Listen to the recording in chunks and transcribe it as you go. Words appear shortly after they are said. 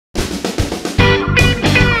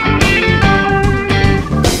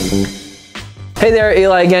Hey there,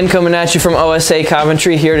 Eli again, coming at you from OSA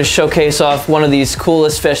Coventry, here to showcase off one of these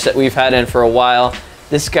coolest fish that we've had in for a while.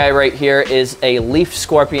 This guy right here is a leaf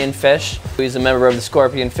scorpionfish. He's a member of the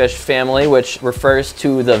scorpionfish family, which refers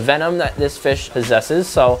to the venom that this fish possesses.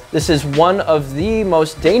 So this is one of the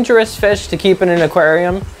most dangerous fish to keep in an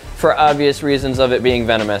aquarium, for obvious reasons of it being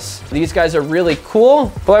venomous. These guys are really cool.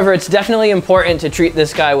 However, it's definitely important to treat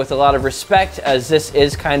this guy with a lot of respect, as this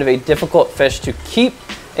is kind of a difficult fish to keep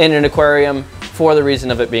in an aquarium for the reason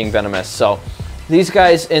of it being venomous. So these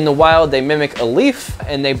guys in the wild, they mimic a leaf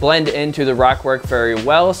and they blend into the rockwork very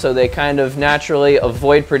well, so they kind of naturally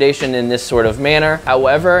avoid predation in this sort of manner.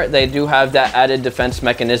 However, they do have that added defense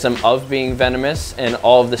mechanism of being venomous, and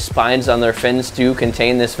all of the spines on their fins do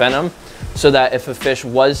contain this venom, so that if a fish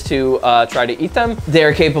was to try to eat them,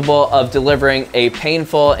 they're capable of delivering a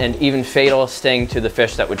painful and even fatal sting to the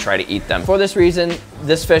fish that would try to eat them. For this reason,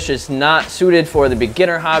 this fish is not suited for the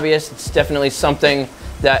beginner hobbyist. It's definitely something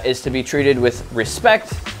that is to be treated with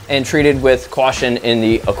respect and treated with caution in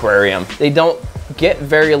the aquarium. They don't get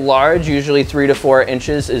very large. Usually 3 to 4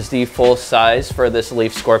 inches is the full size for this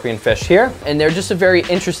leaf scorpionfish here. And they're just a very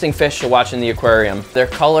interesting fish to watch in the aquarium. Their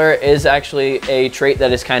color is actually a trait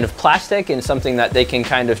that is kind of plastic and something that they can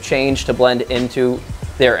kind of change to blend into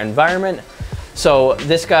their environment. So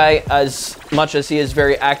this guy, as much as he is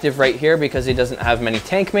very active right here because he doesn't have many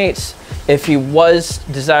tank mates, if he was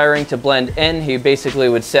desiring to blend in, he basically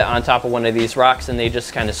would sit on top of one of these rocks and they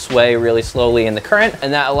just kind of sway really slowly in the current,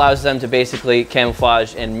 and that allows them to basically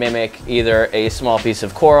camouflage and mimic either a small piece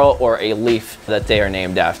of coral or a leaf that they are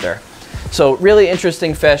named after. So really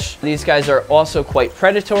interesting fish. These guys are also quite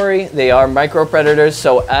predatory. They are micro predators,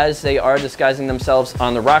 so as they are disguising themselves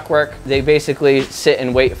on the rockwork, they basically sit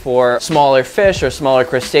and wait for smaller fish or smaller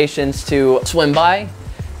crustaceans to swim by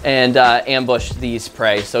and ambush these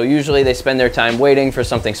prey. So usually they spend their time waiting for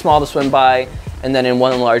something small to swim by, and then in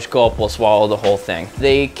one large gulp will swallow the whole thing.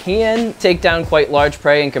 They can take down quite large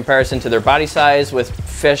prey in comparison to their body size, with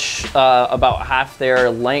fish about half their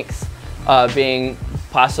length being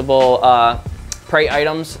possible prey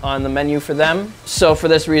items on the menu for them. So for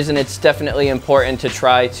this reason, it's definitely important to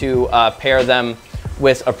try to pair them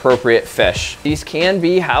with appropriate fish. These can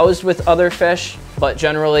be housed with other fish, but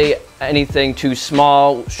generally anything too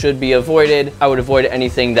small should be avoided. I would avoid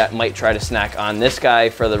anything that might try to snack on this guy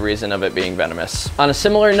for the reason of it being venomous. On a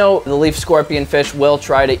similar note, the leaf scorpionfish will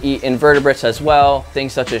try to eat invertebrates as well.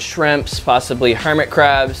 Things such as shrimps, possibly hermit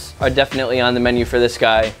crabs, are definitely on the menu for this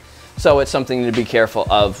guy. So it's something to be careful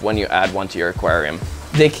of when you add one to your aquarium.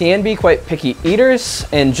 They can be quite picky eaters,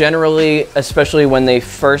 and generally, especially when they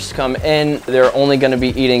first come in, they're only going to be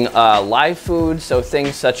eating live food. So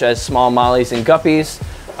things such as small mollies and guppies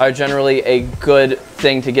are generally a good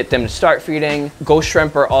thing to get them to start feeding. Ghost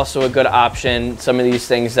shrimp are also a good option. Some of these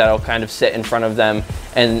things that'll kind of sit in front of them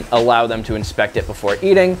and allow them to inspect it before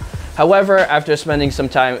eating. However, after spending some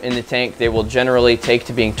time in the tank, they will generally take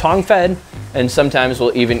to being tongue fed, and sometimes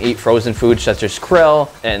will even eat frozen foods such as krill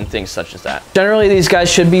and things such as that. Generally, these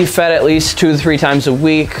guys should be fed at least 2 to 3 times a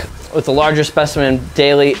week. With a larger specimen,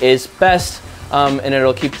 daily is best, and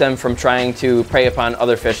it'll keep them from trying to prey upon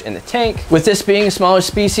other fish in the tank. With this being a smaller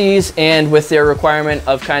species, and with their requirement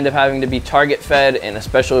of kind of having to be target fed, and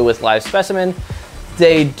especially with live specimen,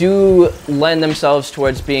 they do lend themselves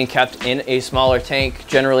towards being kept in a smaller tank.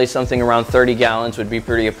 Generally, something around 30 gallons would be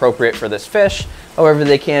pretty appropriate for this fish. However,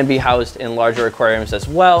 they can be housed in larger aquariums as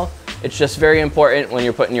well. It's just very important when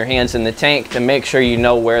you're putting your hands in the tank to make sure you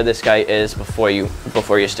know where this guy is before you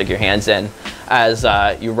stick your hands in, as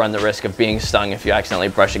you run the risk of being stung if you accidentally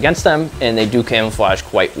brush against them, and they do camouflage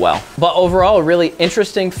quite well. But overall, a really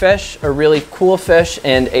interesting fish, a really cool fish,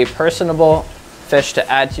 and a personable fish to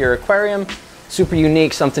add to your aquarium. Super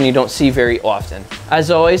unique, something you don't see very often. As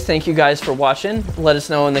always, thank you guys for watching. Let us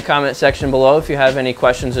know in the comment section below if you have any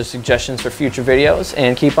questions or suggestions for future videos,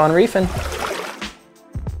 and keep on reefing.